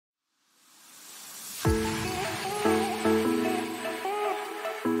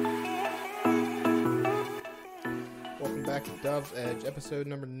Dove's Edge, episode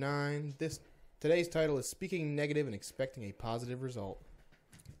number 9. Today's title is Speaking Negative and Expecting a Positive Result.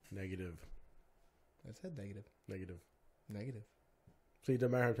 Negative. I said negative. Negative. Negative. So it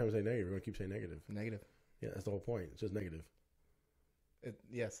doesn't matter how many times I say negative. We're going to keep saying negative. Negative. Yeah, that's the whole point. It's just negative.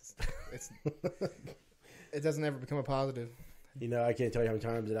 Yes. It doesn't ever become a positive. You know, I can't tell you how many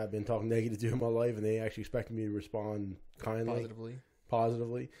times that I've been talking negative to in my life, and they actually expect me to respond kindly.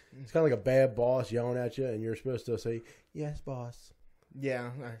 Positively. Mm. It's kind of like a bad boss yelling at you, and you're supposed to say, yes, boss.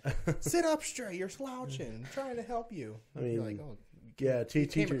 Yeah. Sit up straight. You're slouching. I'm trying to help you. I mean, you're like, oh, yeah, you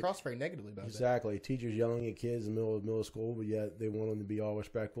came across very negatively about that. Exactly. Teachers yelling at kids in the middle of school, but yet they want them to be all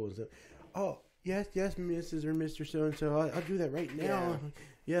respectful and say, oh, yes, Mrs. or Mr. So-and-so, I'll do that right now.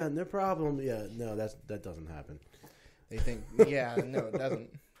 Yeah, no problem. Yeah, no, that doesn't happen. They think, no, it doesn't.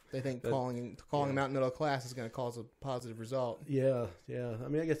 They think calling them out in the middle of class is going to cause a positive result. Yeah. I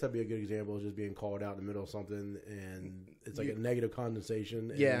mean, I guess that'd be a good example of just being called out in the middle of something, and it's like a negative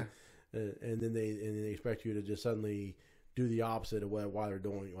condensation. And, and then they expect you to just suddenly do the opposite of why they're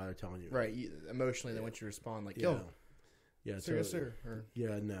telling you. Right. Emotionally, they want you to respond like, sir. Or,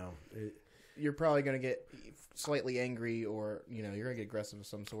 no. You're probably going to get slightly angry, or you're going to get aggressive of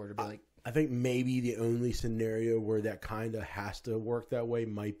some sort, or be like. I think maybe the only scenario where that kind of has to work that way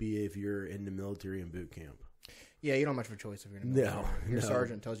might be if you're in the military in boot camp. Yeah, you don't have much of a choice if you're in the military. Your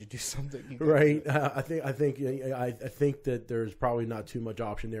sergeant tells you to do something. Right. I think that there's probably not too much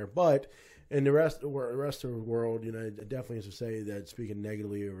option there, but in the rest of the world, it definitely is to say that speaking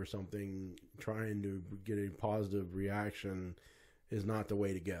negatively over something, trying to get a positive reaction, is not the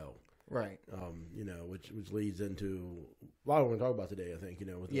way to go. Right. Which leads into a lot of what we're going to talk about today, I think,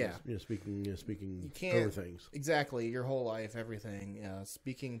 speaking over things. Exactly. Your whole life, everything.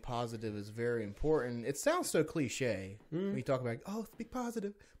 Speaking positive is very important. It sounds so cliche when you talk about, speak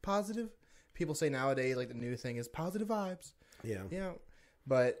positive. Positive. People say nowadays, like the new thing is positive vibes. Yeah. Yeah.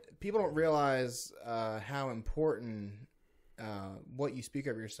 But people don't realize how important what you speak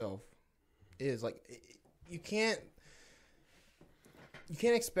of yourself is. Like, you can't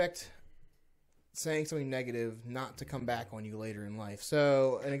expect saying something negative not to come back on you later in life.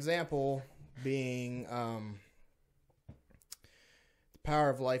 So an example being the power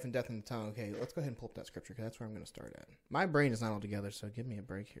of life and death in the tongue. Okay, let's go ahead and pull up that scripture because that's where I'm going to start at. My brain is not all together, so give me a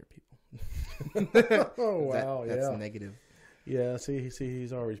break here, people. Oh, wow. That's negative. Yeah, see,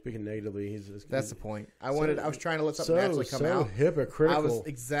 he's already speaking negatively. That's the point. I was trying to let something naturally come out. Hypocritical. I was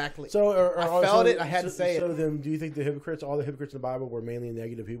exactly. So I felt it. I had to say it. So then, do you think all the hypocrites in the Bible were mainly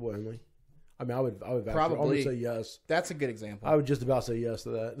negative people only? I mean, I would probably say yes. That's a good example. I would just about say yes to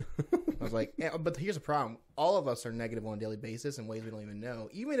that. I was like, but here's the problem: all of us are negative on a daily basis in ways we don't even know,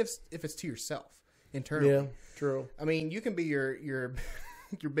 even if it's to yourself internally. Yeah, true. I mean, you can be your your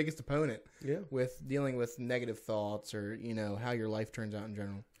biggest opponent. Yeah. With dealing with negative thoughts or how your life turns out in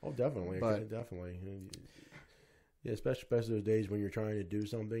general. Oh, definitely, definitely. Yeah, especially those days when you're trying to do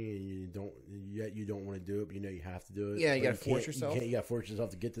something and you don't want to do it, but you have to do it. Yeah, you got to force yourself. You got to force yourself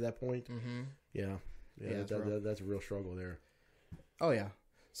to get to that point. Mm-hmm. Yeah, that's a real struggle there. Oh yeah.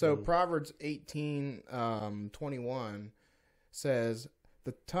 So Proverbs 18:21 says,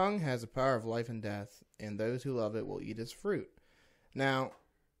 "The tongue has the power of life and death, and those who love it will eat its fruit." Now,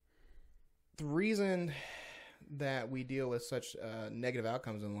 the reason that we deal with such negative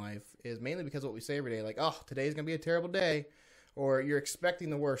outcomes in life is mainly because of what we say every day, like, today's going to be a terrible day, or you're expecting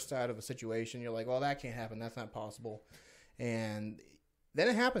the worst out of a situation. You're like, well, that can't happen. That's not possible. And then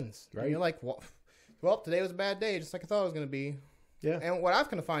it happens. Right. And you're like, well, today was a bad day, just like I thought it was going to be. Yeah. And what I've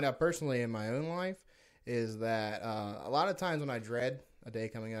come to find out personally in my own life is that a lot of times when I dread a day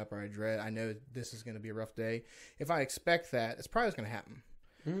coming up, or I know this is going to be a rough day, if I expect that, it's probably what's going to happen.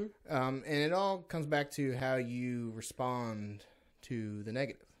 Mm-hmm. And it all comes back to how you respond to the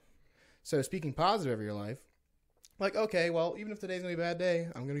negative. So speaking positive of your life, like, okay, well, even if today's going to be a bad day,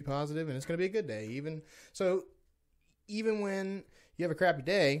 I'm going to be positive and it's going to be a good day. Even when you have a crappy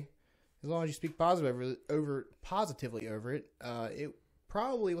day, as long as you speak positively over it, it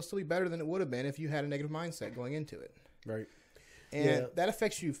probably will still be better than it would have been if you had a negative mindset going into it. Right. And that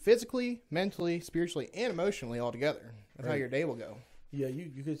affects you physically, mentally, spiritually, and emotionally altogether. That's how your day will go. Yeah,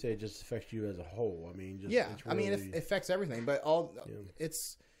 you could say it just affects you as a whole. I mean, it affects everything, but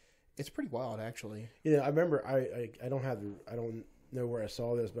it's pretty wild, actually. Yeah, I remember. I don't know where I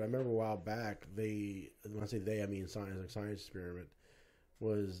saw this, but I remember a while back. When I say they, I mean science experiment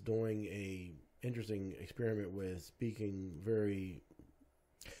was doing a interesting experiment with speaking very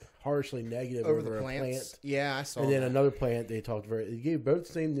harshly negative over the a plants. Plant. Yeah, I saw. And then another plant, they gave both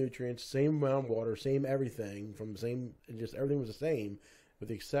the same nutrients, same amount of water, same everything everything was the same, with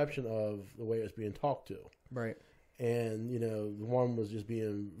the exception of the way it was being talked to. Right. And, you know, the one was just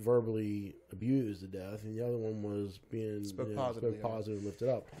being verbally abused to death, and the other one was being Spoke positive and lifted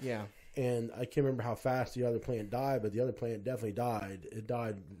up. Yeah. And I can't remember how fast the other plant died, but the other plant definitely died. It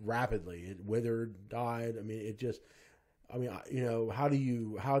died rapidly. It withered, died. I mean, it just, I mean, you know, how do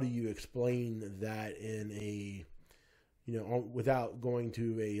you explain that in a, you know, without going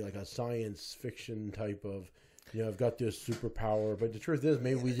to a science fiction type of, you know, I've got this superpower, but the truth is,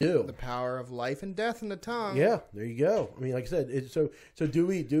 maybe we do. The power of life and death in the tongue. Yeah, there you go. I mean, like I said, so do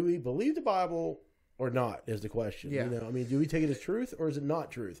we believe the Bible or not is the question. Yeah. You know, I mean, do we take it as truth or is it not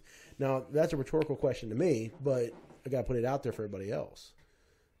truth? Now, that's a rhetorical question to me, but I got to put it out there for everybody else.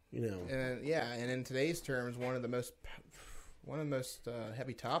 You know. And and in today's terms, one of the most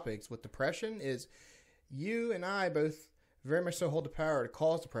heavy topics with depression is you and I both very much so hold the power to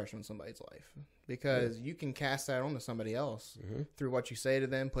cause depression in somebody's life, because you can cast that onto somebody else through what you say to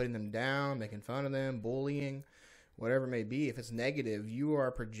them, putting them down, making fun of them, bullying, whatever it may be. If it's negative, you are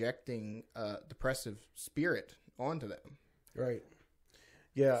projecting a depressive spirit onto them. Right.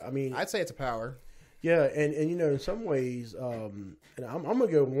 Yeah, I mean, I'd say it's a power. Yeah, and you know, in some ways, and I'm going to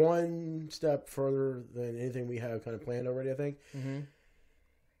go one step further than anything we have kind of planned already, I think. Mm-hmm.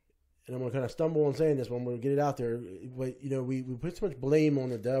 And I'm going to kind of stumble on saying this, but I'm going to get it out there. But, you know, we put so much blame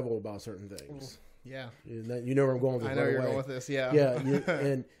on the devil about certain things. Yeah. You know where I'm going with this. I know you're going with this, yeah. Yeah,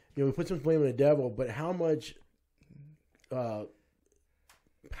 and, you know, we put so much blame on the devil, but how much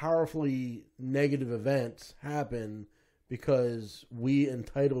powerfully negative events happen because we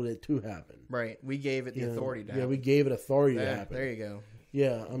entitled it to happen. Right. We gave it the authority to happen. Yeah, we gave it authority to happen. There you go.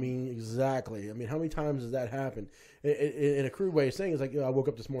 Yeah, I mean, exactly. I mean, how many times has that happened? In a crude way of saying, it's like, you know, I woke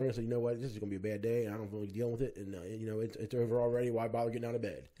up this morning and said, you know what, this is going to be a bad day, and I don't feel like dealing with it, and, you know, it's over already. Why bother getting out of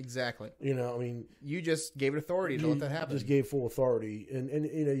bed? Exactly. You know, I mean. You just gave it authority to let that happen. Just gave full authority. And,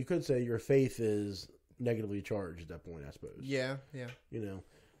 you know, you could say your faith is negatively charged at that point, I suppose. Yeah, yeah. You know.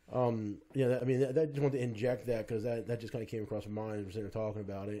 Yeah, I mean, I just wanted to inject that because that just kind of came across my mind. We're sitting there talking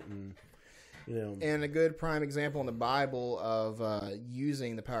about it, and you know, and a good prime example in the Bible of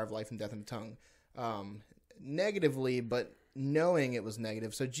using the power of life and death in the tongue negatively, but knowing it was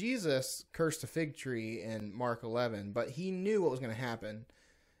negative. So Jesus cursed a fig tree in Mark 11, but he knew what was going to happen,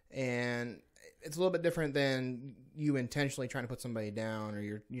 and it's a little bit different than you intentionally trying to put somebody down, or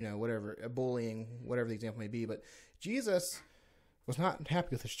you're, you know, whatever, bullying, whatever the example may be. But Jesus was not happy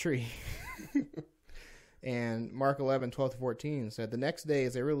with his tree. And Mark 11:12-14 said, the next day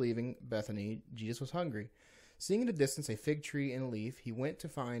as they were leaving Bethany, Jesus was hungry. Seeing at a distance a fig tree in leaf, he went to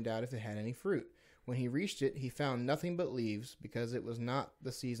find out if it had any fruit. When he reached it, he found nothing but leaves, because it was not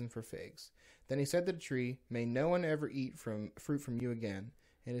the season for figs. Then he said to the tree, may no one ever eat fruit from you again.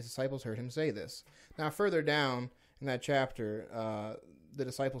 And his disciples heard him say this. Now further down in that chapter, the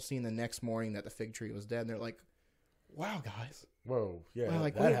disciples seen the next morning that the fig tree was dead, and they're like, wow, guys. Whoa, yeah, well,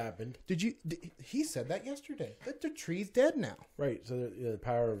 like, that happened. He said that yesterday. That the tree's dead now. Right, so the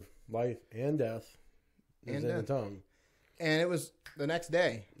power of life and death is in the tongue. And it was the next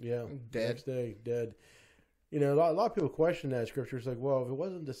day. Yeah, dead. Next day, dead. You know, a lot of people question that scripture. It's like, well, if it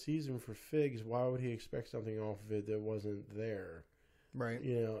wasn't the season for figs, why would he expect something off of it that wasn't there? Right.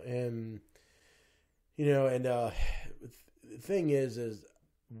 You know, and the thing is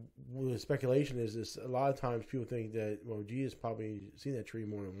the speculation is this: a lot of times people think that, well, Jesus probably seen that tree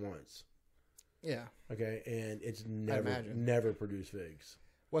more than once. Yeah. Okay, and it's never produced figs.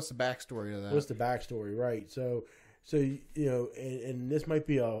 What's the backstory to that? What's the backstory, right? So you know, and this might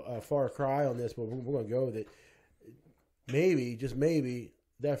be a far cry on this, but we're going to go with it. Maybe, just maybe,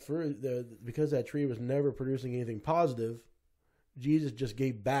 that fruit, because that tree was never producing anything positive, Jesus just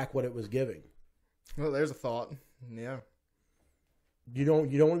gave back what it was giving. Well, there's a thought. Yeah. You don't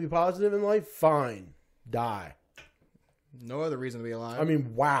want to be positive in life? Fine. Die. No other reason to be alive. I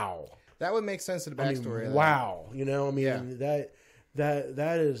mean, wow. That would make sense to the backstory. Wow. You know, I mean, that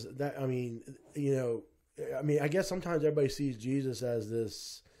is, I mean, you know, I mean, I guess sometimes everybody sees Jesus as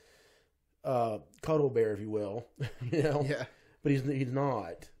this cuddle bear, if you will, you know? Yeah. But he's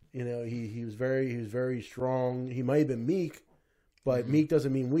not. You know, he was very strong. He might have been meek, but meek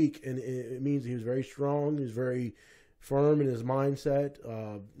doesn't mean weak. And it means he was very strong. He was very firm in his mindset,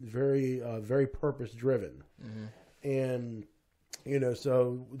 very purpose driven. Mm-hmm. And, you know,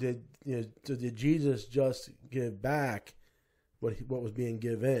 so did Jesus just give back what was being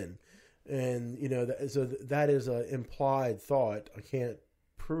given? And, you know, that is an implied thought. I can't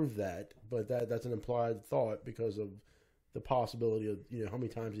prove that, but that's an implied thought because of the possibility of, you know, how many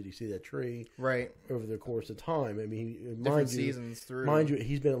times did he see that tree right over the course of time? I mean, different seasons through. Mind you,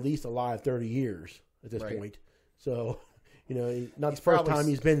 he's been at least alive 30 years at this point. So, you know, not the first time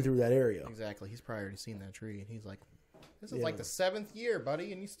he's been through that area. Exactly. He's probably already seen that tree, and he's like, This is like the 7th year,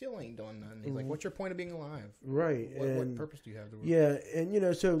 buddy, and you still ain't doing nothing. He's like, what's your point of being alive? Right. What purpose do you have to work? Yeah,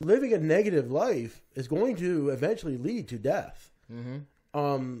 and so living a negative life is going to eventually lead to death.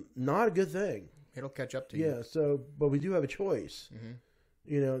 Mm-hmm. Not a good thing. It'll catch up to you. Yeah, but we do have a choice.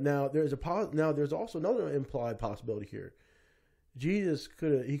 Mm-hmm. Now there's also another implied possibility here. Jesus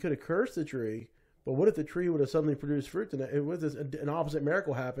could have cursed the tree, but what if the tree would have suddenly produced fruit? And an opposite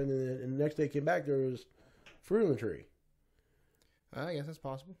miracle happened, and the next day came back, there was fruit on the tree. I guess that's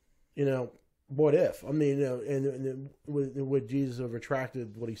possible. What if? I mean, and would Jesus have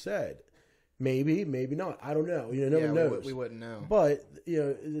retracted what he said? Maybe, maybe not. I don't know. No one knows. We wouldn't know. But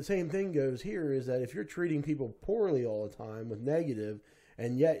the same thing goes here: is that if you're treating people poorly all the time with negative,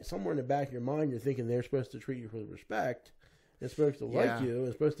 and yet somewhere in the back of your mind you're thinking they're supposed to treat you with respect, they're supposed to like you,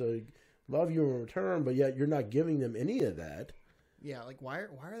 they're supposed to love you in return, but yet you're not giving them any of that. Yeah, like why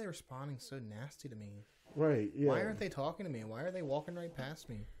are they responding so nasty to me? Right. Yeah. Why aren't they talking to me? Why are they walking right past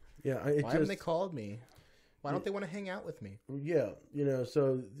me? Yeah. Why haven't they called me? Why don't they want to hang out with me? Yeah.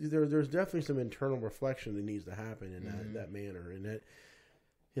 So there's definitely some internal reflection that needs to happen in that manner, and that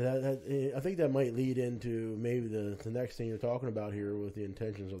I think that might lead into maybe the next thing you're talking about here with the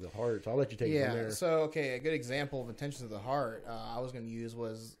intentions of the heart. So I'll let you take it from there. Yeah. So a good example of intentions of the heart I was going to use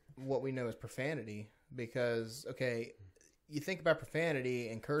was what we know as profanity, because you think about profanity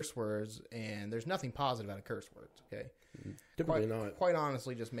and curse words, and there's nothing positive out of curse words. Typically not. Quite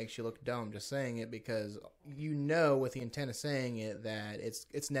honestly, just makes you look dumb just saying it, because with the intent of saying it that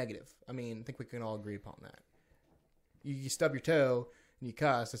it's negative. I mean, I think we can all agree upon that. You stub your toe and you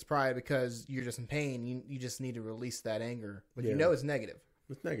cuss, it's probably because you're just in pain. You just need to release that anger, but it's negative.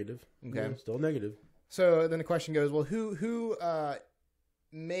 It's negative. Okay, yeah, still negative. So then the question goes, well, who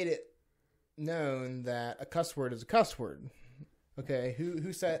made it known that a cuss word is a cuss word? Okay,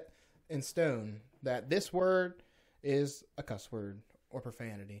 who set in stone that this word is a cuss word or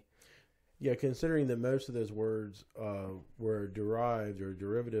profanity? Yeah, considering that most of those words were derived or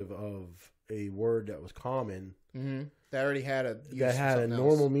derivative of a word that was common, that already had a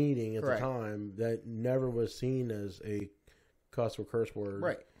normal meaning at the time, that never was seen as a cuss or curse word,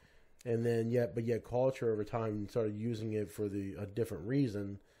 right? And then yet culture over time started using it for a different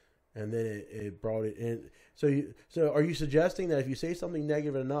reason. And then it brought it in. So are you suggesting that if you say something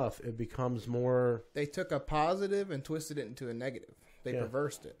negative enough, it becomes more? They took a positive and twisted it into a negative. They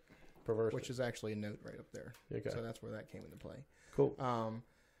perversed it. Which is actually a note right up there. Okay. So that's where that came into play. Cool.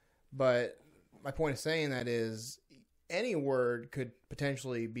 But my point of saying that is any word could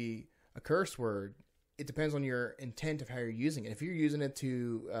potentially be a curse word. It depends on your intent of how you're using it. If you're using it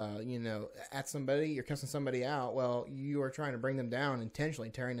to, at somebody, you're cussing somebody out, well, you are trying to bring them down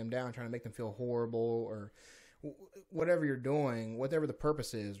intentionally, tearing them down, trying to make them feel horrible, or whatever you're doing, whatever the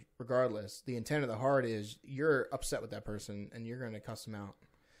purpose is, regardless, the intent of the heart is you're upset with that person and you're going to cuss them out.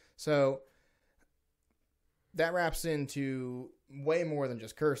 So that wraps into way more than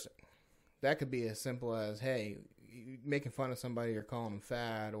just cursing. That could be as simple as, hey, making fun of somebody or calling them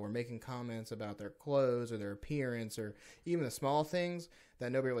fat, or making comments about their clothes or their appearance, or even the small things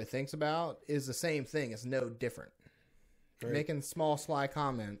that nobody really thinks about is the same thing. It's no different. Right. Making small, sly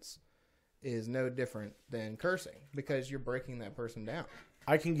comments is no different than cursing, because you're breaking that person down.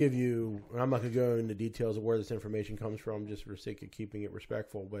 I can give you, I'm not going to go into details of where this information comes from just for the sake of keeping it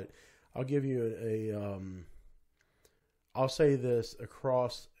respectful, but I'll give you I'll say this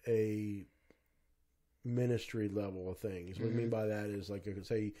across a ministry level of things. What I mean by that is, like,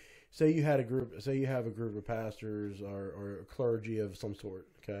 say you have a group of pastors or clergy of some sort,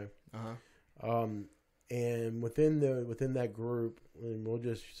 okay? And within that group, and we'll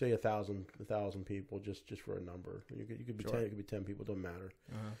just say 1,000 people, just for a number. You could be 10, it could be 10 people, doesn't matter.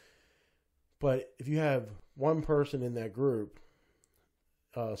 But if you have one person in that group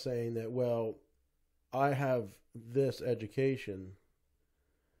saying that, well, I have this education,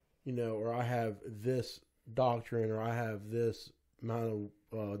 or I have this doctrine, or I have this amount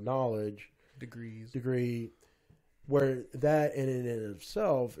of knowledge, degree, where that in and in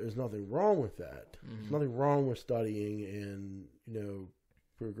itself is nothing wrong with that. There's nothing wrong with studying and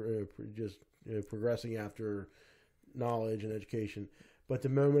progressing after knowledge and education. But the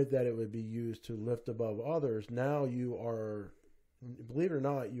moment that it would be used to lift above others, now you are, believe it or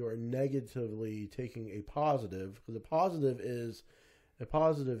not, you are negatively taking a positive. Because a positive is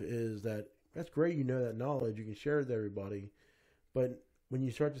that that's great. That knowledge, you can share it with everybody. But when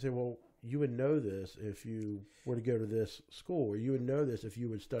you start to say, well, you would know this if you were to go to this school, or you would know this if you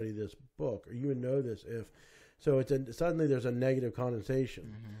would study this book, or you would know this if, so suddenly there's a negative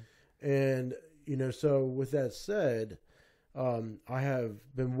connotation. And, so with that said, I have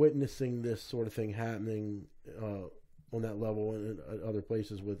been witnessing this sort of thing happening on that level and other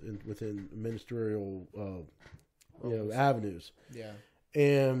places within ministerial avenues. Yeah.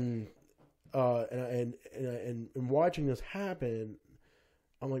 And watching this happen,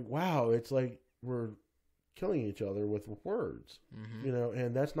 I'm like, wow, it's like we're killing each other with words,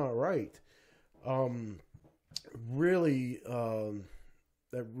 and that's not right.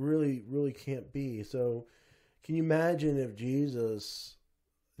 That really can't be. So can you imagine if Jesus,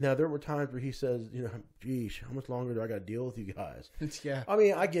 now there were times where he says, geez, how much longer do I got to deal with you guys? Yeah. I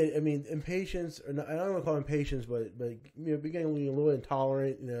mean, I get it. I mean, impatience, I don't want to call it impatience, but becoming a little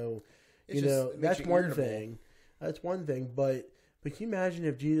intolerant, that's one irritable. thing. That's one thing. But can you imagine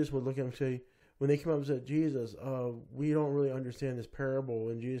if Jesus would look at him and say, when they came up and said, Jesus, we don't really understand this parable.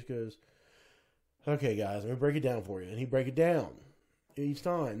 And Jesus goes, okay, guys, let me break it down for you. And he'd break it down each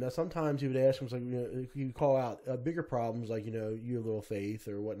time. Now, sometimes he would ask him, like, he would call out bigger problems, like, your little faith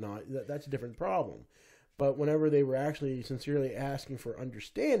or whatnot. That's a different problem. But whenever they were actually sincerely asking for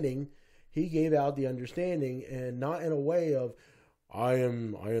understanding, he gave out the understanding, and not in a way of, I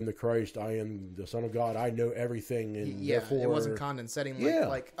am the Christ, I am the Son of God, I know everything, and therefore it wasn't condescending.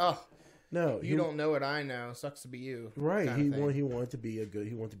 Like, no, you don't know what I know. Sucks to be you. Right. He wanted to be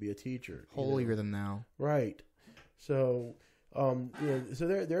he wanted to be a teacher. Holier than thou. Right. So, so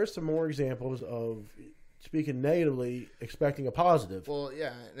there's some more examples of speaking negatively, expecting a positive. Well,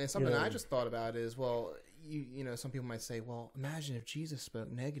 yeah, and something I just thought about is, well, some people might say, well, imagine if Jesus spoke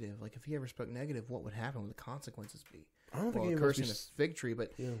negative. Like, if he ever spoke negative, what would happen? What would the consequences be? I don't think he cursing a fig tree.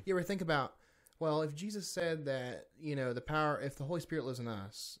 But you ever think about, well, if Jesus said that, the power, if the Holy Spirit lives in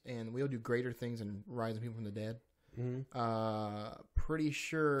us and we'll do greater things than rising people from the dead, pretty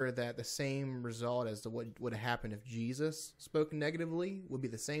sure that the same result as to what would have happened if Jesus spoke negatively would be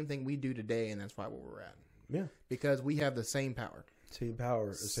the same thing we do today, and that's why where we're at. Yeah. Because we have the same power. Same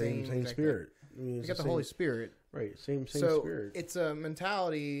power, same spirit. We got the Holy Spirit. Right, same so spirit. It's a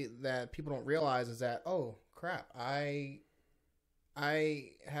mentality that people don't realize is that, oh, crap, I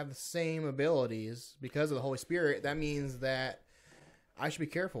have the same abilities because of the Holy Spirit. That means that I should be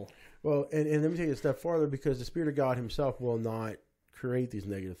careful. Well, and let me take it a step farther, because the Spirit of God himself will not create these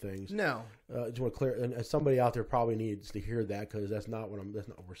negative things. No. Just want to clear, and somebody out there probably needs to hear that, because that's not what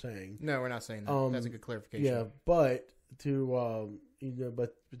we're saying. No, we're not saying that. That's a good clarification. Yeah, but to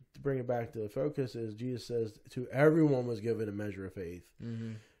bring it back to the focus, is Jesus says to everyone was given a measure of faith.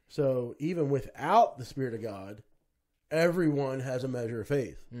 Mm-hmm. So even without the Spirit of God, everyone has a measure of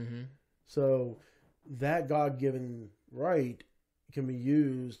faith. Mm-hmm. So that God-given right can be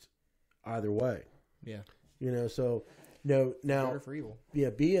used either way. Yeah. So now better for evil. Yeah,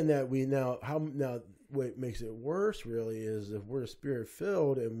 being that what makes it worse really is if we're Spirit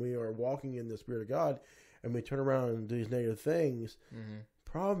filled and we are walking in the Spirit of God and we turn around and do these negative things. Mm-hmm.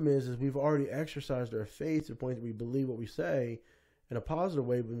 Problem is we've already exercised our faith to the point that we believe what we say in a positive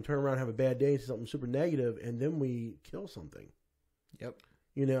way, but we turn around and have a bad day and say something super negative, and then we kill something. Yep.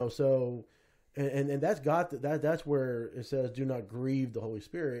 So, and that's that's where it says, "Do not grieve the Holy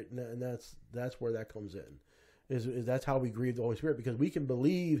Spirit," and that's where that comes in. Is that's how we grieve the Holy Spirit, because we can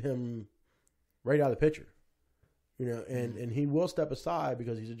believe Him right out of the picture, and He will step aside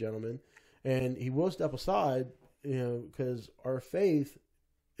because He's a gentleman, and He will step aside, because our faith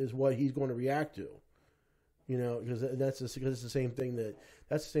is what He's going to react to. Because it's the same thing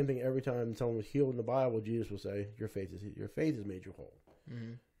that's the same thing every time someone was healed in the Bible, Jesus will say, your faith has made you whole.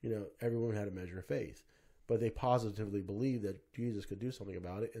 Mm-hmm. Everyone had a measure of faith, but they positively believed that Jesus could do something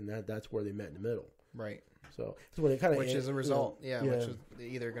about it, and that's where they met in the middle. Right. So that's what it kind of, which is a result, which is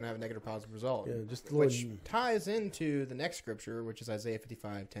either going to have a negative or positive result. Yeah, which ties into the next scripture, which is Isaiah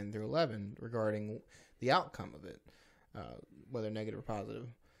 55:10-11, regarding the outcome of it, whether negative or positive.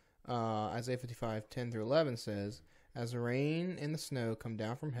 Isaiah 55:10-11 says, "As the rain and the snow come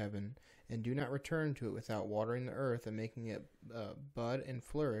down from heaven, and do not return to it without watering the earth and making it bud and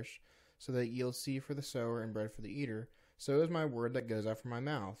flourish, so that it yields seed for the sower and bread for the eater, so is my word that goes out from my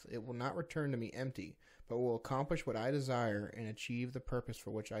mouth. It will not return to me empty, but will accomplish what I desire and achieve the purpose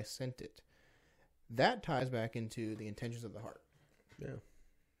for which I sent it." That ties back into the intentions of the heart. Yeah.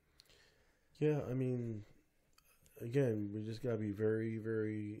 Yeah, I mean, again, we just got to be very,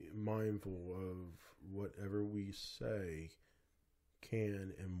 very mindful of whatever we say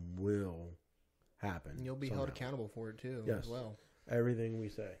can and will happen. And you'll be held accountable for it too, as well. Everything we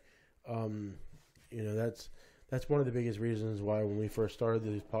say. That's one of the biggest reasons why when we first started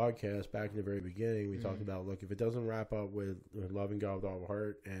these podcasts back in the very beginning, we talked about, look, if it doesn't wrap up with loving God with all our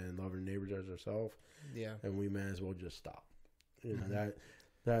heart and loving neighbors as ourselves, and we might as well just stop. That's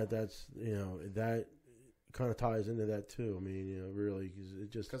that kind of ties into that too. I mean, really,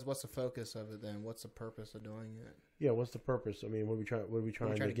 because what's the focus of it then? What's the purpose of doing it? Yeah, what's the purpose? I mean, what are we trying? What are we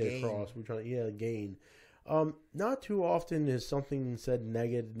trying to get gain? across? We're trying, gain. Not too often is something said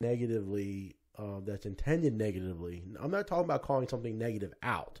negatively that's intended negatively. I'm not talking about calling something negative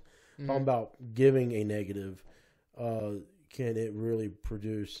out. I'm talking about giving a negative. Can it really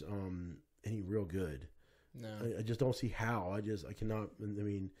produce any real good? No, I just don't see how. I cannot.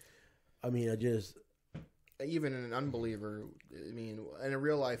 I just. Even an unbeliever, I mean, in a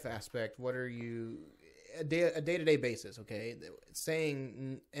real life aspect, what are you a day-to-day basis? Okay,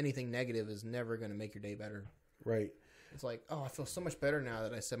 saying anything negative is never going to make your day better. Right. It's like, oh, I feel so much better now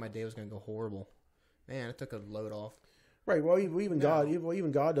that I said my day was going to go horrible. Man, it took a load off. Right. Well, even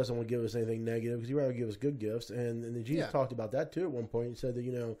God doesn't want to give us anything negative because He rather give us good gifts. And Jesus talked about that too at one point. He said that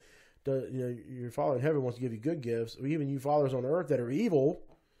your Father in heaven wants to give you good gifts. Or even you fathers on earth that are evil,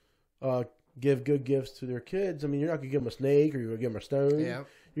 give good gifts to their kids. I mean, you're not going to give them a snake or you're going to give them a stone. Yeah.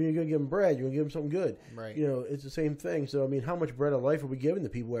 You're going to give them bread. You're going to give them something good. Right. It's the same thing. So, I mean, how much bread of life are we giving to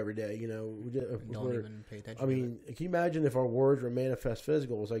people every day? Don't even pay attention. I mean, can you imagine if our words were manifest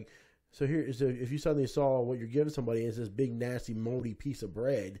physical? It's like, so if you suddenly saw what you're giving somebody is this big, nasty, moldy piece of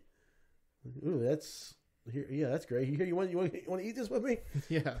bread. Ooh, that's great. Here, you want to eat this with me?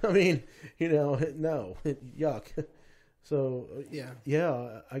 Yeah. I mean, no, yuck. So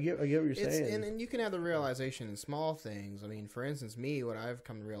I get what you're saying, and you can have the realization in small things. I mean, for instance, what I've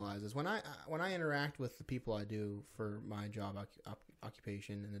come to realize is when I interact with the people I do for my job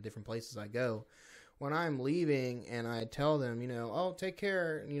occupation and the different places I go, when I'm leaving and I tell them, oh, take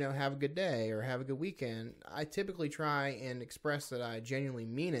care, have a good day or have a good weekend, I typically try and express that I genuinely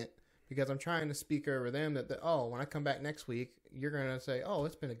mean it because I'm trying to speak over them that when I come back next week, you're going to say, oh,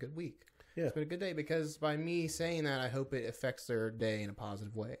 it's been a good week. Yeah. It's been a good day because by me saying that, I hope it affects their day in a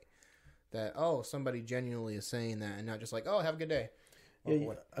positive way. That, somebody genuinely is saying that and not just like, oh, have a good day.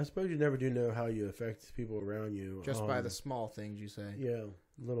 Yeah, I suppose you never do know how you affect people around you. Just by the small things you say. Yeah,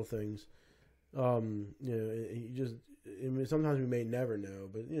 little things. You just, sometimes we may never know,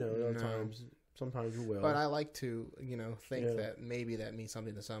 but, other times, sometimes we will. But I like to, think that maybe that means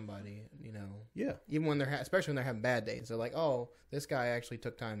something to somebody, Yeah. Even when especially when they're having bad days. They're like, oh, this guy actually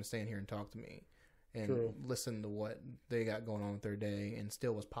took time to stand here and talk to me and listen to what they got going on with their day and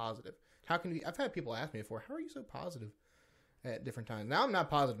still was positive. How can you, I've had people ask me before, how are you so positive at different times? Now I'm not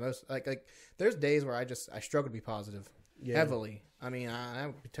positive most, like there's days where I struggle to be positive heavily. I mean,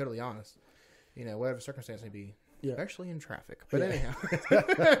 I'll be totally honest. Whatever circumstance may be, especially in traffic. But anyhow.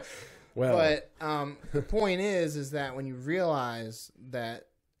 Well, but the point is that when you realize that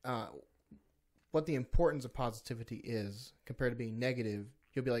what the importance of positivity is compared to being negative,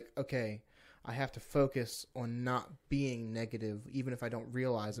 you'll be like, okay, I have to focus on not being negative, even if I don't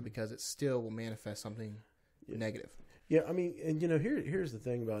realize it, because it still will manifest something negative. Yeah, I mean, and here's the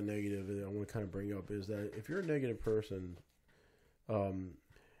thing about negative that I want to kind of bring up is that if you're a negative person,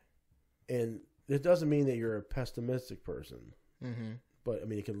 and it doesn't mean that you're a pessimistic person. Mm-hmm. But I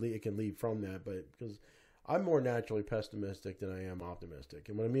mean, it can lead from that. But because I'm more naturally pessimistic than I am optimistic,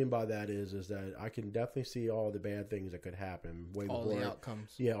 and what I mean by that is that I can definitely see all the bad things that could happen all the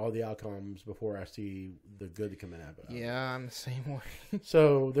outcomes. Yeah, all the outcomes before I see the good that can happen. Yeah, I'm the same way.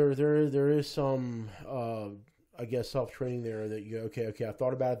 So there is some I guess self-training there that you go, okay, I've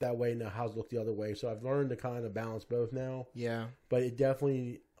thought about it that way. Now how's it look the other way? So I've learned to kind of balance both now. Yeah, but it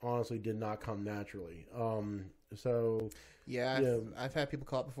definitely, honestly, did not come naturally. I've had people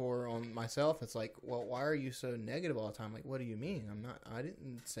call it before on myself. It's like, well, why are you so negative all the time? Like, what do you mean? I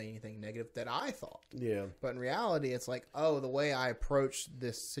didn't say anything negative that I thought. Yeah. But in reality, it's like, the way I approached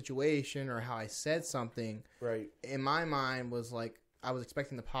this situation or how I said something, right, in my mind was like, I was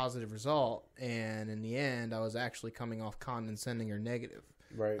expecting the positive result, and in the end, I was actually coming off condescending or negative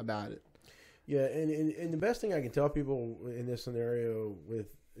about it. Yeah, and the best thing I can tell people in this scenario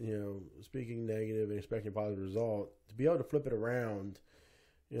with, speaking negative and expecting a positive result, to be able to flip it around,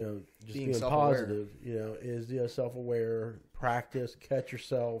 just being positive, is self-aware, practice, catch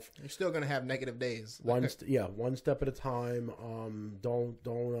yourself. You're still going to have negative days. One step at a time.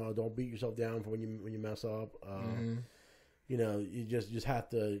 Don't beat yourself down for when you mess up. You just have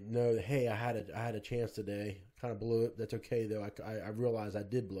to know that, hey, I had a chance today, kind of blew it. That's okay though. I realize I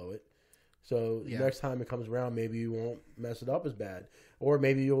did blow it. So next time it comes around, maybe you won't mess it up as bad, or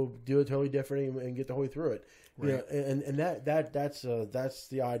maybe you'll do it totally different and get the whole way through it. Right. And that's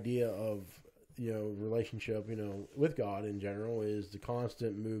the idea of relationship with God in general, is the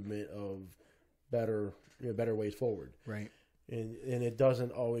constant movement of better ways forward. Right. And it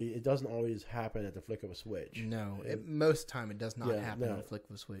doesn't always happen at the flick of a switch. No, most time it does not happen at the flick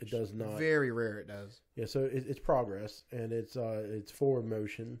of a switch. It does not. Very rare it does. Yeah, so it's progress, and it's forward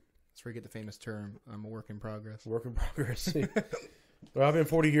motion. Let's forget the famous term. I'm a work in progress. Work in progress. Well, I've been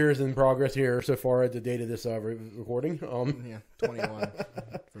 40 years in progress here so far at the date of this recording. Yeah, 21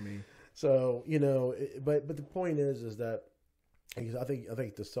 for me. So, but the point is that I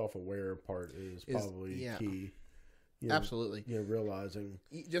think the self-aware part is probably key. Absolutely. Realizing.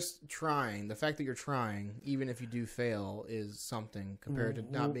 Just trying. The fact that you're trying, even if you do fail, is something compared to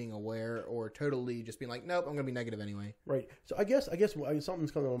not being aware or totally just being like, nope, I'm going to be negative anyway. Right. So I guess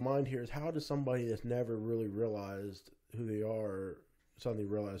something's coming to my mind here is how does somebody that's never really realized who they are suddenly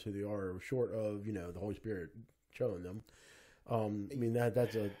realize who they are, short of, the Holy Spirit showing them?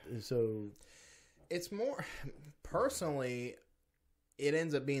 It's more, personally, it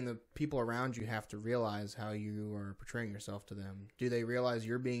ends up being the people around you have to realize how you are portraying yourself to them. Do they realize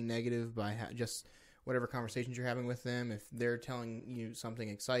you're being negative by just whatever conversations you're having with them? If they're telling you something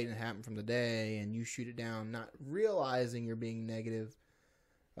exciting that happened from the day and you shoot it down, not realizing you're being negative,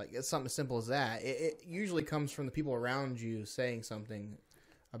 like it's something as simple as that. It usually comes from the people around you saying something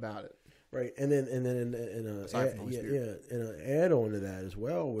about it. Right, and then in an add-on to that as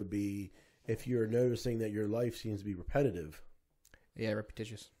well would be if you're noticing that your life seems to be repetitive. Yeah,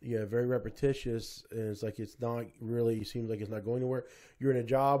 repetitious. Yeah, very repetitious, and it's like it's not really seems like it's not going nowhere. You're in a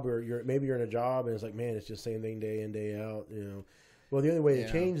job, or maybe you're in a job, and it's like, man, it's just same thing day in day out. Well, the only way to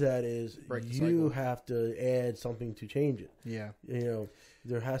change that is you have to add something to change it. Yeah,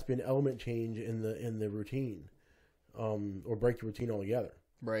 there has to be an element change in the routine, or break the routine altogether.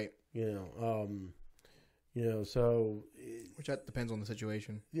 Right. So which that depends on the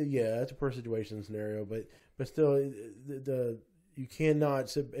situation. Yeah, that's a per situation scenario, but still, you cannot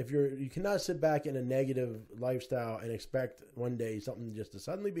sit back in a negative lifestyle and expect one day something just to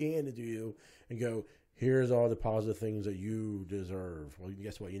suddenly be handed to you and go, here's all the positive things that you deserve. Well,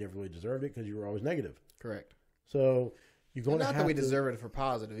 guess what? You never really deserved it because you were always negative. Correct. So you're going to have not that we deserve it for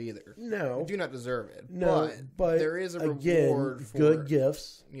positive either. No, we do not deserve it. No, but there is a reward for good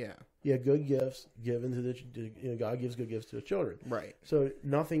gifts. Yeah, good gifts given to God gives good gifts to His children. Right. So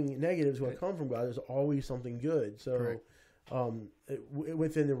nothing negative is going to come from God. There's always something good. So,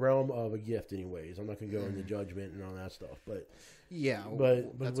 within the realm of a gift, anyways. I'm not going to go into judgment and all that stuff, but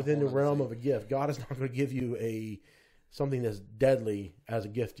within the realm of a gift, God is not going to give you something that's deadly as a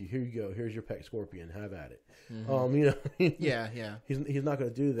gift to you. Here you go. Here's your pet scorpion. Have at it. Yeah. He's not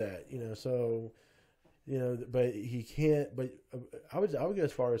going to do that. So. But he can't. But I would go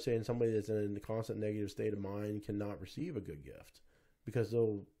as far as saying somebody that's in a constant negative state of mind cannot receive a good gift because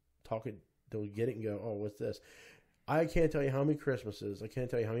they'll get it and go, oh, what's this? I can't tell you how many Christmases, I can't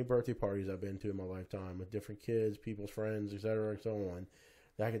tell you how many birthday parties I've been to in my lifetime with different kids, people's friends, etc., and so on.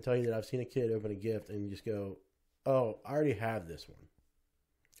 That I can tell you that I've seen a kid open a gift and just go, oh, I already have this one.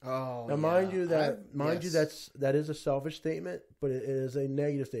 Oh, now, mind you, that is a selfish statement, but it is a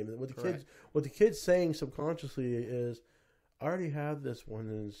negative statement. What the kid's saying subconsciously is, I already have this one.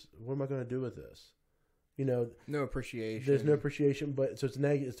 Is what am I going to do with this? No appreciation. There's no appreciation, but so it's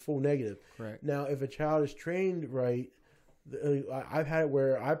negative. It's full negative. Correct. Now, if a child is trained right, I've had it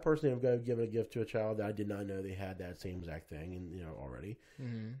where I personally have given a gift to a child that I did not know they had that same exact thing, and already,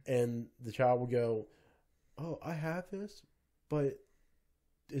 and the child will go, "Oh, I have this, but."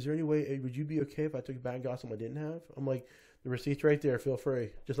 Is there any way, would you be okay if I took it back and got something I didn't have? I'm like, the receipt's right there. Feel free.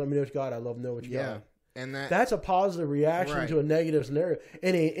 Just let me know what you got. I love to know what you got. And that's a positive reaction to a negative scenario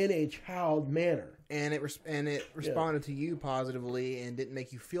in a child manner. And it responded to you positively and didn't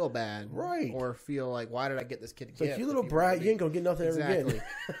make you feel bad. Right. Or feel like, why did I get this kid a gift? Like, you little brat, you ain't going to get nothing ever again.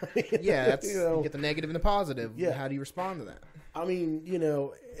 That's, you get the negative and the positive. Yeah. How do you respond to that? I mean,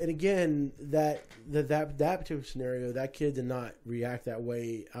 and again, that particular scenario, that kid did not react that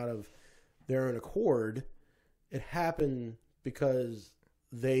way out of their own accord. It happened because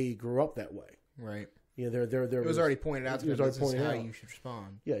they grew up that way. Right. It was already pointed out to them. This is how you should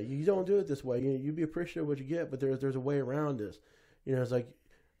respond. Yeah, you don't do it this way. You be appreciative of what you get, but there's a way around this. It's like,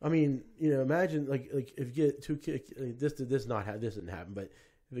 I mean, imagine like if you get two kids. This didn't happen, but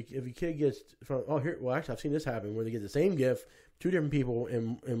if a kid gets from actually I've seen this happen where they get the same gift, two different people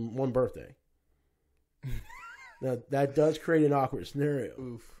in one birthday. Now that does create an awkward scenario.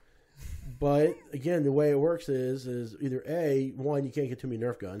 Oof. But again, the way it works is either one, you can't get too many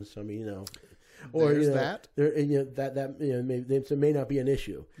Nerf guns. I mean, or that that may not be an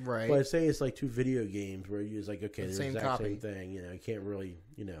issue, right? But say it's like two video games where you just like, okay, they're the exact same thing. You can't really,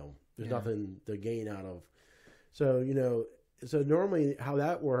 there's nothing to gain out of. So so normally how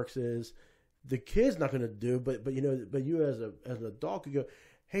that works is the kid's not going to do, but you as an adult could go,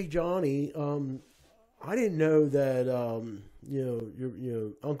 hey Johnny, I didn't know that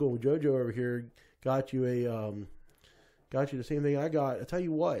your Uncle Jojo over here got you the same thing I got. I tell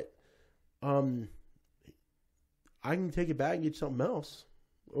you what. I can take it back and get something else.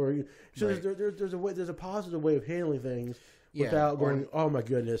 Or so Right. there's a way, there's a positive way of handling things Yeah, without or- going, oh my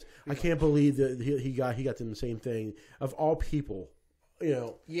goodness, I can't believe that he got them the same thing of all people.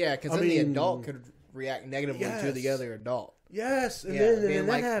 Yeah, because I then the mean, adult could react negatively to the yes. other adult. Yes, and Yeah, then being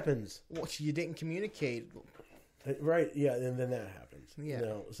that like- happens. Well, you didn't communicate. Right, yeah, and then that happens.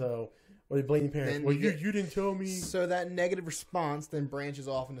 Yeah. So, or they blame the parents. Then Well, you you didn't tell me. So that negative response then branches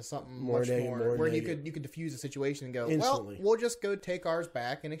off into something More much negative, more, more where negative. you could diffuse the situation and go, Instantly. well, we'll just go take ours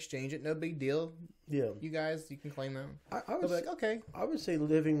back and exchange it. No big deal. Yeah, You guys, you can claim that. I They'll would be like, okay. I would say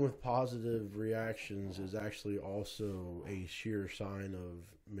living with positive reactions is actually also a sheer sign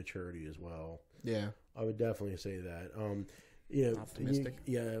of maturity as well. Yeah. I would definitely say that. Optimistic.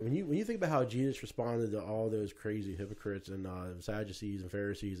 When you think about how Jesus responded to all those crazy hypocrites and Sadducees and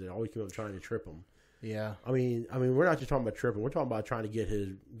Pharisees that always came up trying to trip him. Yeah. I mean, we're not just talking about tripping. We're talking about trying to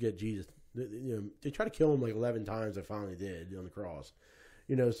get Jesus. They tried to kill him like 11 times. They finally did on the cross.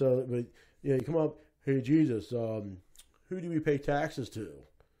 But you come up, hey Jesus, who do we pay taxes to?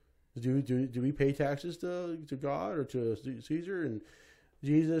 Do we pay taxes to God or to Caesar? And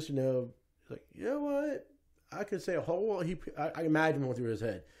Jesus, like, you know what? I could say a whole. I imagine what through his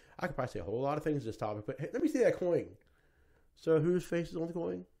head. I could probably say a whole lot of things to this topic. But hey, let me see that coin. So whose face is on the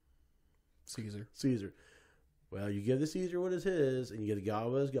coin? Caesar. Well, you give the Caesar what is his, and you give the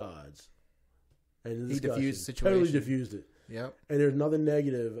God what is God's. And He diffused the situation. Totally diffused it. Yep. And there's nothing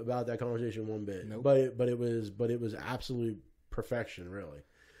negative about that conversation one bit. Nope. But it was absolute perfection, really.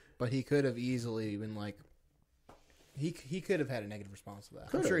 But he could have easily been like, he could have had a negative response to that.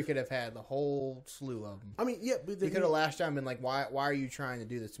 I'm sure he could have had the whole slew of them. I mean, yeah, but He could have lashed out and been like, why are you trying to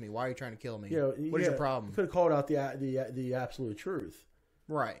do this to me? Why are you trying to kill me? What is your problem? Could have called out the absolute truth.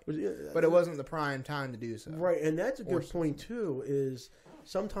 Right. But, But it wasn't the prime time to do so. Right, and that's a good point too. Is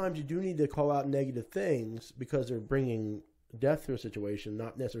sometimes you do need to call out negative things because they're bringing death to a situation,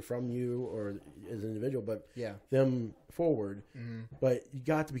 not necessarily from you or as an individual, but Yeah. them forward. Mm-hmm. But you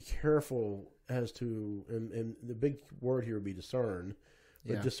got to be careful as to, and the big word here would be discern.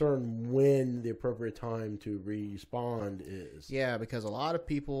 But Yeah. discern when the appropriate time to respond is. Yeah, because a lot of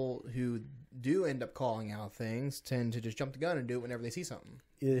people who do end up calling out things tend to just jump the gun and do it whenever they see something.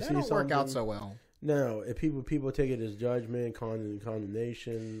 They That see don't work out something- so well. No, if people take it as judgment,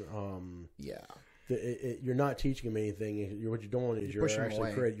 condemnation. Yeah. You're not teaching them anything. What you're doing is You're pushing them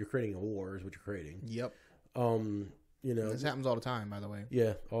actually away. you're creating a war. Is what you're creating. Yep. This This happens all the time, by the way.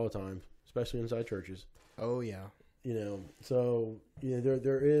 Yeah, all the time, especially inside churches. Oh, yeah. So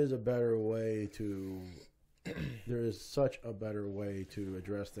there is a better way to. There is such a better way to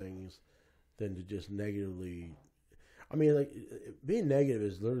address things than to just negatively. I mean, like being negative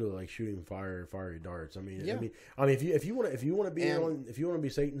is literally like shooting fiery darts. I mean, Yeah. if you want to be And- if you want to be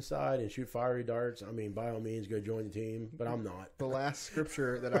Satan's side and shoot fiery darts, I mean, by all means, go join the team. But I'm not. The last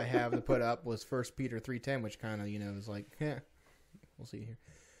scripture that I have to put up was 1 Peter 3:10, which kind of, is like, we'll see here.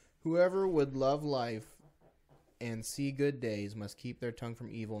 Whoever would love life and see good days must keep their tongue from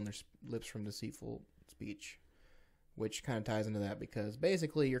evil and their lips from deceitful speech. Which kind of ties into that because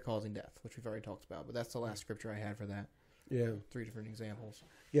basically you're causing death, which we've already talked about. But that's the last scripture I had for that. Yeah. 3 different examples.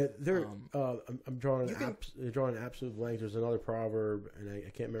 Yeah, I'm drawing you can- drawing an absolute blank. There's another proverb, and I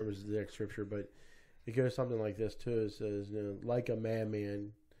can't remember the exact scripture, but it goes something like this too. It says, like a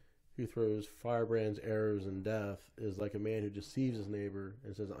madman who throws firebrands, arrows, and death is like a man who deceives his neighbor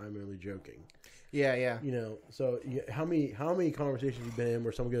and says, "I'm only joking." Yeah. So how many conversations you've been in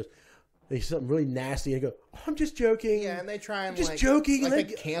where someone goes, they say something really nasty and go, "Oh, I'm just joking." Yeah, and they try and I'm just like, joking. like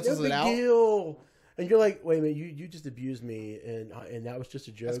Like, it cancels no it big out. deal. And you're like, wait a minute, you just abused me, and that was just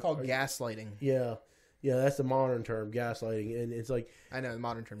a joke. That's called Are you- gaslighting. Yeah, that's the modern term, gaslighting, and it's like, I know, the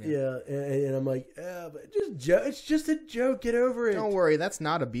modern term. yeah, and I'm like, but it's just a joke. Get over it. Don't worry, that's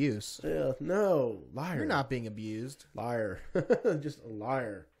not abuse. Yeah, no, liar. You're not being abused. liar, just a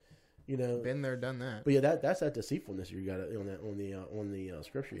liar. Been there, done that. But yeah, that's that deceitfulness you got on the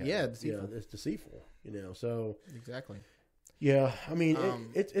scripture. You have. Yeah, deceitful. Yeah, it's deceitful. So Exactly. yeah, I mean,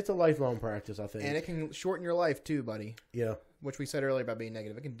 it's it's a lifelong practice, I think. And it can shorten your life too, buddy. Yeah. Which we said earlier about being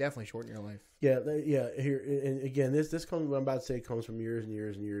negative. It can definitely shorten your life. Yeah. Here and again, this comes. What I'm about to say comes from years and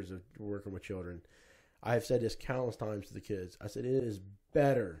years and years of working with children. I have said this countless times to the kids. I said it is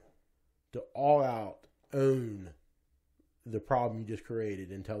better to all out own the problem you just created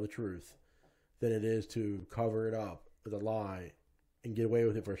and tell the truth than it is to cover it up with a lie and get away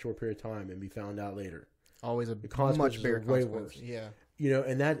with it for a short period of time and be found out later. Always a consequences much bigger are way consequence. worse. Yeah.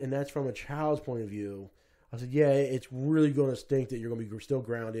 And that's from a child's point of view. I said, yeah, it's really going to stink that you're going to be still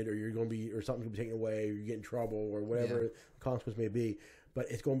grounded, or you're going to be, or something's going to be taken away, or you get in trouble, or whatever the consequence may be. but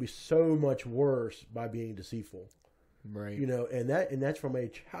it's going to be so much worse by being deceitful. Right. You know, and that's from a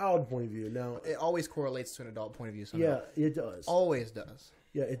child point of view. Now, it always correlates to an adult point of view somehow. Yeah, it does. Always does.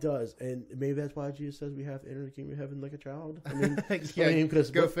 Yeah, it does, and maybe that's why Jesus says we have to enter the kingdom of heaven like a child. I mean, yeah, because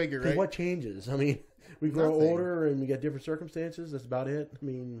go figure, right? What changes? I mean, we grow Nothing. older and we get different circumstances. That's about it. I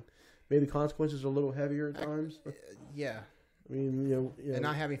mean, maybe consequences are a little heavier at times. Yeah. I mean, you know, and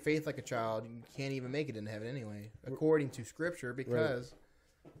not having faith like a child, you can't even make it into heaven anyway, according to Scripture, because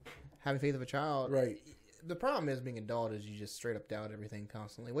having faith of a child, right. The problem is being an adult is you just straight up doubt everything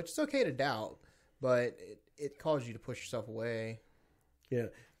constantly, which is okay to doubt, but it causes you to push yourself away. Yeah,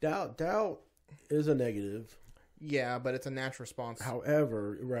 doubt is a negative. Yeah, but it's a natural response.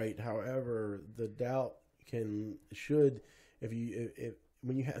 However, the doubt should if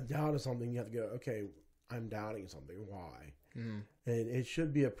when you have doubt of something, you have to go, okay, I'm doubting something. Why? Mm. And it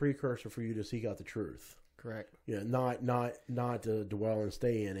should be a precursor for you to seek out the truth. Correct. Yeah, not to dwell and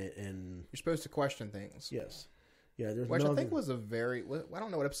stay in it. And you're supposed to question things. Yes. Yeah, there's which I think was a very. I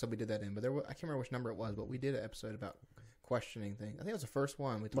don't know what episode we did that in, but I can't remember which number it was. But we did an episode about questioning things. I think it was the first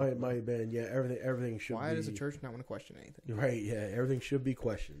one. Might have been. Yeah, everything should. Why be, does the church not want to question anything? Right. Yeah, everything should be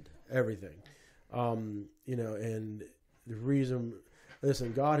questioned. Everything. You know, and the reason.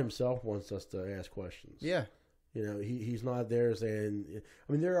 Listen, God Himself wants us to ask questions. Yeah. You know, He's not there saying.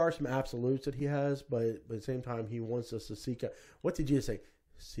 I mean, there are some absolutes that He has, but at the same time, He wants us to seek out. What did Jesus say?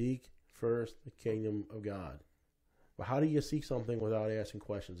 Seek first the kingdom of God. Well, how do you seek something without asking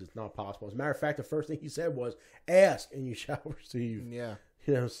questions? It's not possible. As a matter of fact, the first thing He said was, "Ask and you shall receive." Yeah.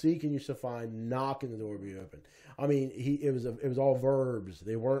 You know, seek and you shall find. Knock and the door will be open. I mean, it was all verbs.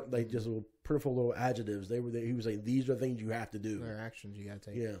 They weren't like just little pitiful little adjectives. He was saying these are things you have to do. They're actions you got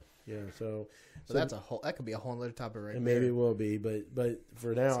to take. Yeah. So that's that could be a whole other topic, right? And maybe it will be, but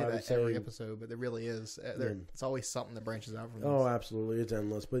for now, I would say every episode, but there really is. It's always something that branches out from. Oh, absolutely, it's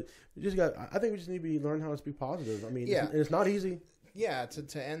endless. But I think we just need to learn how to speak positive. I mean, yeah, it's not easy. Yeah,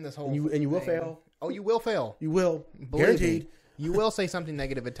 to end this whole and you will fail. Oh, you will fail. You will, Believe guaranteed. Me. You will say something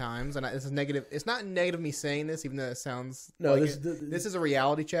negative at times, and this is negative. It's not negative me saying this, even though it sounds. No, like this is a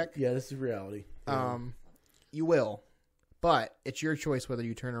reality check. Yeah, this is reality. You will, but it's your choice whether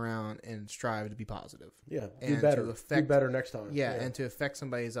you turn around and strive to be positive. Yeah, and do better. Do better next time. Yeah, and to affect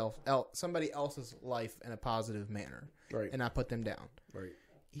somebody else's life in a positive manner, right? And not put them down, right?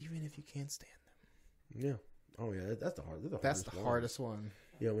 Even if you can't stand them. Yeah. Oh yeah, that's the hardest one.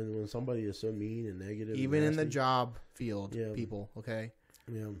 Yeah, when somebody is so mean and negative, even and in the job field, yeah. people, okay,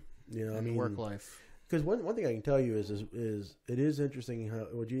 yeah, I mean, work life. Because one thing I can tell you is it is interesting how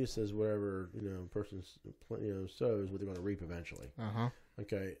what Jesus says, whatever person sows, what they're going to reap eventually.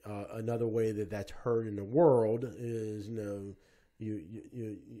 Okay. Another way that's heard in the world is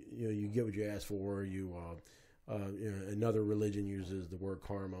you get what you ask for. Another religion uses the word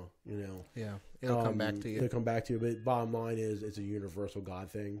karma. Yeah, it'll come back to you. It'll come back to you. But bottom line is, it's a universal God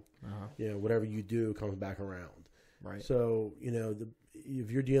thing. Whatever you do comes back around. Right. So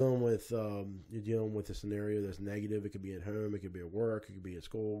if you're dealing with a scenario that's negative, it could be at home, it could be at work, it could be at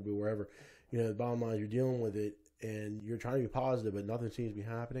school, it could be wherever. The bottom line is you're dealing with it, and you're trying to be positive, but nothing seems to be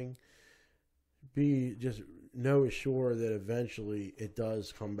happening. Know sure that eventually it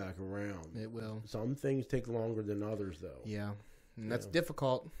does come back around. It will. Some things take longer than others, though. Yeah, and that's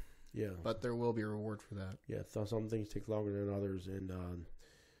difficult. Yeah, but there will be a reward for that. Yeah, so some things take longer than others, and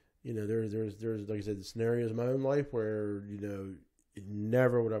there's like I said, scenarios in my own life where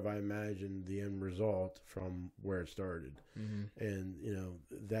never would have I imagined the end result from where it started, and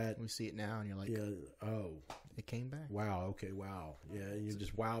that we see it now, and you're like, it came back. Wow. Okay. Wow. Yeah, and you're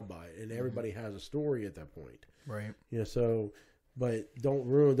just wowed by it, and everybody has a story at that point, right? So, but don't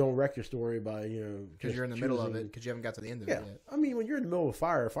wreck your story by because you're in the middle of it because you haven't got to the end of it yet. I mean, when you're in the middle of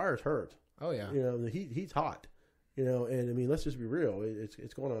fire's hurt. Oh yeah. The heat's hot. And I mean, let's just be real.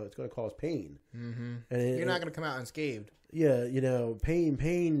 It's gonna cause pain, and you're not gonna come out unscathed. Yeah,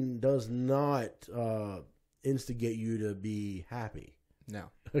 pain does not instigate you to be happy. No.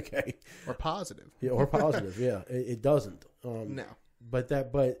 Okay. Or positive. Yeah, or positive. Yeah, it doesn't. No. But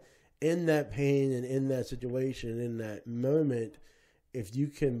in that pain and in that situation, in that moment, if you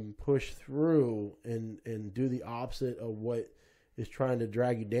can push through and do the opposite of what is trying to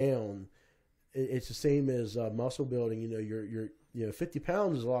drag you down. It's the same as muscle building. You're 50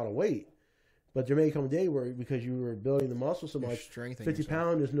 pounds is a lot of weight, but there may come a day where because you were building the muscle so much, 50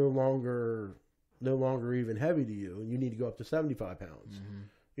 pounds is no longer even heavy to you, and you need to go up to 75 pounds,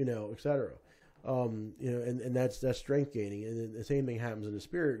 et cetera. And that's strength gaining, and then the same thing happens in the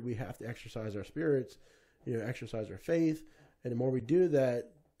spirit. We have to exercise our spirits, exercise our faith, and the more we do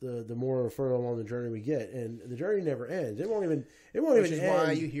that, the more further along the journey we get, and the journey never ends. It won't Which even is end.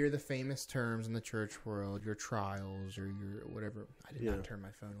 why you hear the famous terms in the church world, your trials or your whatever. I did not turn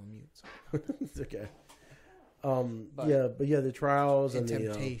my phone on mute. So. It's okay. But the trials and and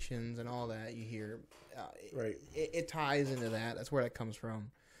temptations and all that you hear, right. It ties into that. That's where that comes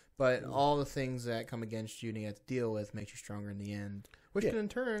from. But all the things that come against you and you have to deal with makes you stronger in the end, which can in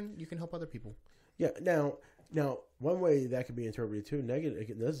turn you can help other people. Yeah. Now, one way that could be interpreted too,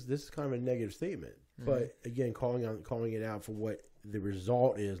 negative. This is kind of a negative statement, but again, calling it out for what the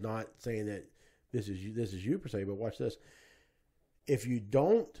result is, not saying that this is you per se. But watch this: if you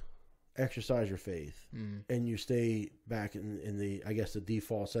don't exercise your faith and you stay back in the, I guess, the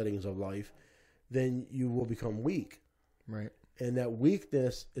default settings of life, then you will become weak, right? And that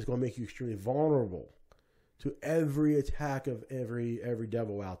weakness is going to make you extremely vulnerable to every attack of every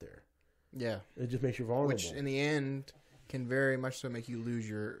devil out there. Yeah. It just makes you vulnerable. Which, in the end, can very much so make you lose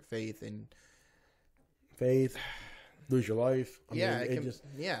your faith and lose your life. I mean,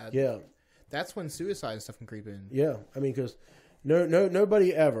 yeah. That's when suicide and stuff can creep in. Yeah, I mean, because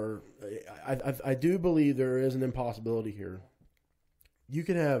nobody ever. I do believe there is an impossibility here. You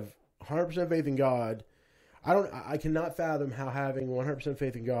can have 100% faith in God. I cannot fathom how having 100%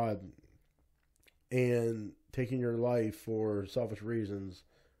 faith in God and taking your life for selfish reasons,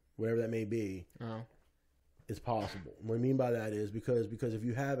 whatever that may be, is possible. What I mean by that is because if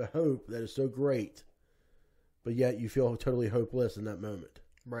you have a hope that is so great, but yet you feel totally hopeless in that moment,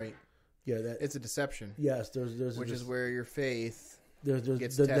 right? Yeah, it's a deception. Yes, there's which is where your faith gets the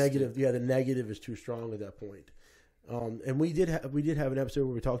tested. Negative. Yeah, the negative is too strong at that point. And we did have an episode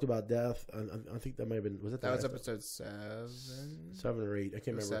where we talked about death. I think that might have been that was episode 7 or 8. I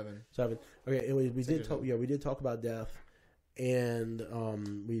can't remember. 7. Okay, anyways, we did talk about death, and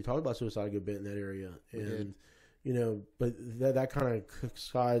we talked about suicide a good bit in that area. And but that kind of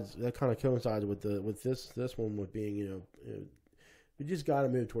coincides with this one with being we just got to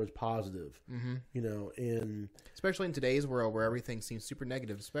move towards positive. And especially in today's world where everything seems super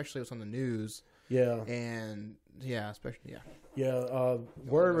negative, especially what's on the news. Yeah. And especially.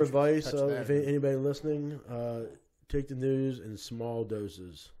 Word of advice: if anybody listening, take the news in small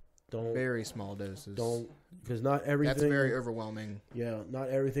doses. Very small doses. Because not everything. That's very overwhelming. Yeah, not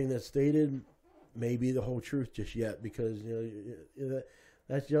everything that's stated may be the whole truth just yet. Because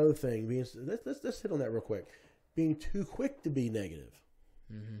that's the other thing. Let's hit on that real quick. Being too quick to be negative.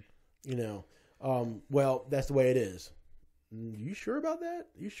 Well, that's the way it is. You sure about that?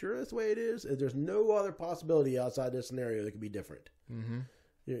 You sure that's the way it is? There's no other possibility outside this scenario that could be different.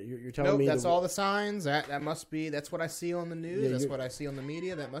 You're telling me that's all the signs. That must be. That's what I see on the news. That's what I see on the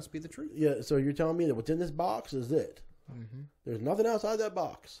media. That must be the truth. Yeah. So you're telling me that what's in this box is it? There's nothing outside that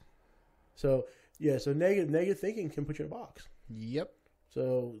box. So So negative thinking can put you in a box. Yep.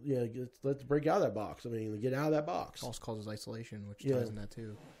 So let's break out of that box. I mean, get out of that box. Also causes isolation, which ties in that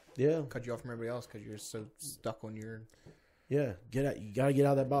too. Yeah. Cut you off from everybody else because you're so stuck on your. Yeah, get out. You gotta get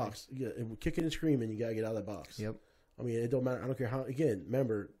out of that box. Kicking and screaming, you gotta get out of that box. Yep. I mean, it don't matter. I don't care how. Again,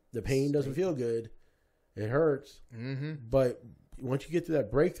 remember, the pain doesn't feel good. It hurts. But once you get to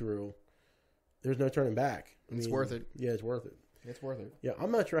that breakthrough, there's no turning back. It's worth it. Yeah, it's worth it. It's worth it. Yeah, I'm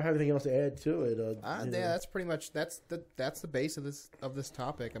not sure I have anything else to add to it. That's pretty much that's the base of this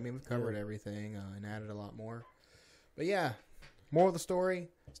topic. I mean, we've covered everything and added a lot more. But yeah, moral of the story: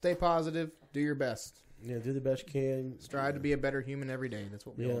 stay positive, do your best. Yeah, do the best you can. Strive to be a better human every day. That's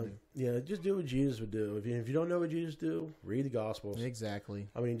what we all do. Yeah, just do what Jesus would do. If you don't know what Jesus do, read the Gospels. Exactly.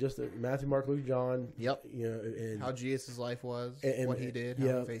 I mean, just Matthew, Mark, Luke, John. Yep. And how Jesus' life was, and what he did,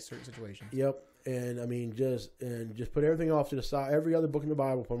 how he faced certain situations. Yep. And I mean, just put everything off to the side. Every other book in the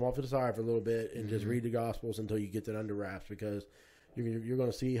Bible, put them off to the side for a little bit, and just read the Gospels until you get that under wraps, because you're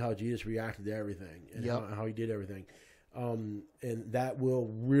going to see how Jesus reacted to everything and how he did everything. And that will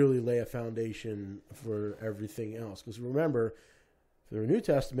really lay a foundation for everything else. Because remember, for the New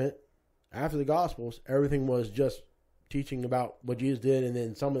Testament, after the Gospels, everything was just teaching about what Jesus did, and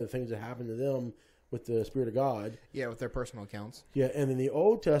then some of the things that happened to them with the Spirit of God. Yeah, with their personal accounts. Yeah, and then the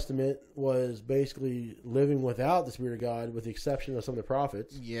Old Testament was basically living without the Spirit of God, with the exception of some of the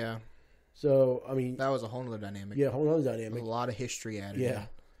prophets. Yeah. So, I mean... that was a whole other dynamic. Yeah, a whole other dynamic. There's a lot of history added. Yeah,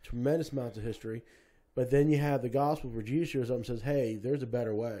 tremendous amounts of history. But then you have the gospel where Jesus shows up and says, "Hey, there's a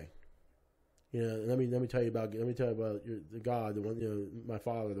better way." Let me tell you about the God, the one, my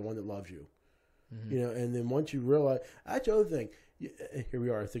Father, the one that loves you. And then once you realize, that's the other thing. Here we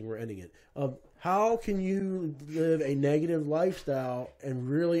are. I think we're ending it. How can you live a negative lifestyle and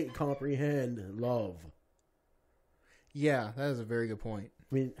really comprehend love? Yeah, that is a very good point.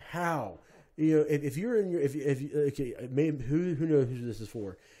 I mean, how? You know, if you're in your, if you, okay, maybe who knows who this is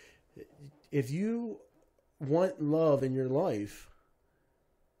for? If you want love in your life,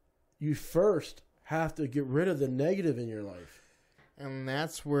 you first have to get rid of the negative in your life. And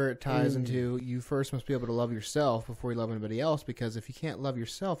that's where it ties into you first must be able to love yourself before you love anybody else, because if you can't love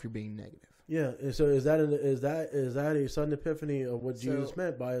yourself, you're being negative. Yeah, and so is that a sudden epiphany of what Jesus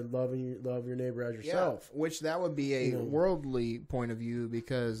meant by love your neighbor as yourself? Yeah, which that would be a worldly point of view,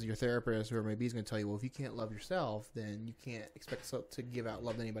 because your therapist or maybe he's going to tell you, well, if you can't love yourself, then you can't expect to give out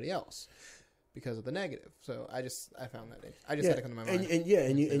love to anybody else because of the negative. So I found that had to come to my mind. And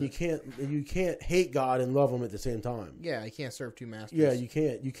you can't hate God and love Him at the same time. Yeah, you can't serve two masters. Yeah, you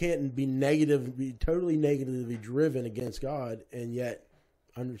can't be totally negatively driven against God and yet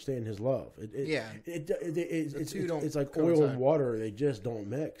understand His love. It's like oil and water; they just don't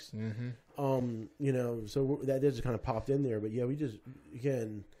mix. Mm-hmm. You know, so that just kind of popped in there. But yeah, we just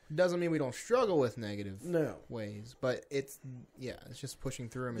again doesn't mean we don't struggle with negative no ways, but it's just pushing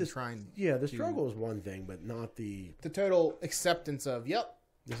through them and trying. Yeah, the struggle is one thing, but not the total acceptance of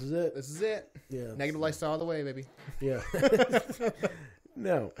this is it. This is it. Yeah, negative lifestyle all the way, baby. Yeah.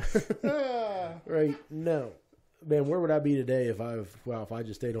 No. Right. No. Man, where would I be today if I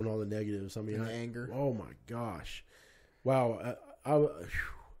just stayed on all the negatives? I mean, anger. Oh my gosh! Wow,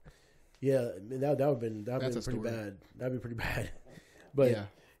 yeah, that would have been pretty bad. That'd be pretty bad. But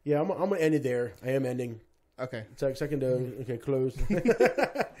yeah, I'm gonna end it there. I am ending. Okay. Second dose. Okay, close.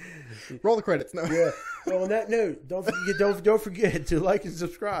 Roll the credits. No. Yeah. Well, on that note, don't forget to like and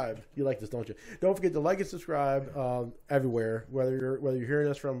subscribe. You like this, don't you? Don't forget to like and subscribe everywhere. Whether you're hearing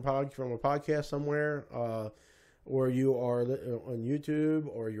us from a podcast somewhere. Or you are on YouTube,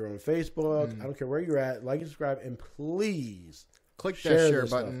 or you're on Facebook. I don't care where you're at. Like and subscribe, and please click that share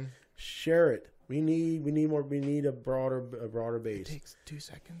button. Share it. We need more. We need a broader base. It takes 2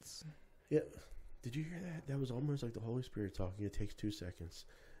 seconds. Yeah. Did you hear that? That was almost like the Holy Spirit talking. It takes 2 seconds.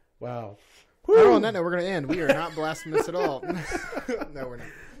 Wow. Oh, on that note, we're going to end. We are not blasphemous at all. No, we're not.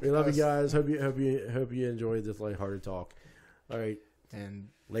 We love you guys. Hope you enjoyed this lighthearted talk. All right. And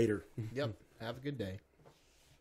later. Yep. Have a good day.